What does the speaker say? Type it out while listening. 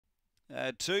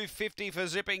$2.50 for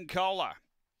Zipping Cola.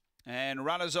 And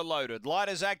runners are loaded. Light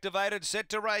is activated, set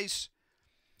to race.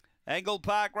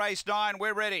 Angle-Park Race-9,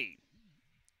 we're ready.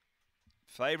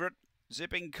 Favourite,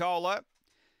 Zipping Cola.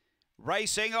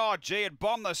 Racing, oh gee, it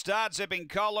bombed the start. Zipping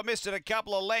Cola missed it a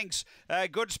couple of lengths.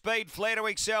 Good speed, Flare to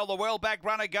Excel. The well-back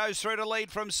runner goes through to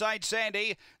lead from St.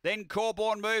 Sandy. Then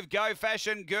Corborn Move, Go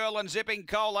Fashion Girl and Zipping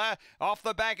Cola. Off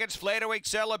the back, it's Flare to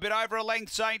Excel, a bit over a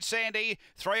length, St. Sandy.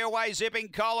 3 away, Zipping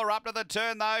Cola up to the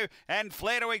turn though. And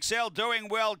Flare to Excel doing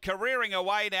well, careering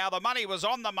away now. The money was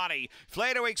on the money.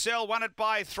 Flare to Excel won it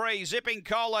by 3. Zipping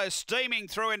Cola steaming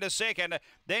through into second.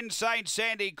 Then St.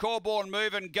 Sandy, Corborn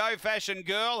Move and Go Fashion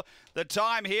Girl. The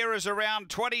time here is around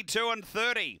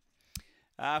 22:30.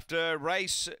 After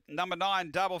race number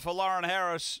 9, double for Lauren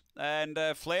Harris, and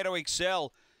Flare to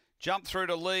Excel jumped through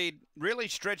to lead, really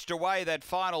stretched away that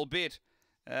final bit.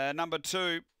 Number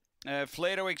 2,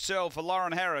 Flare to Excel for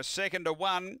Lauren Harris, 2nd to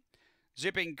 1.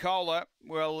 Zipping Cola,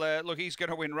 well, look, he's going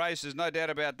to win races, no doubt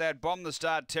about that. Bombed the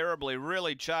start terribly,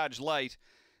 really charged late.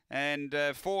 And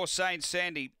 4 St.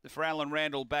 Sandy for Alan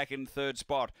Randall back in 3rd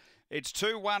spot. It's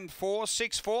 2-1-4,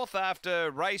 6th, 4th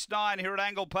after race 9 here at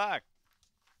Angle Park.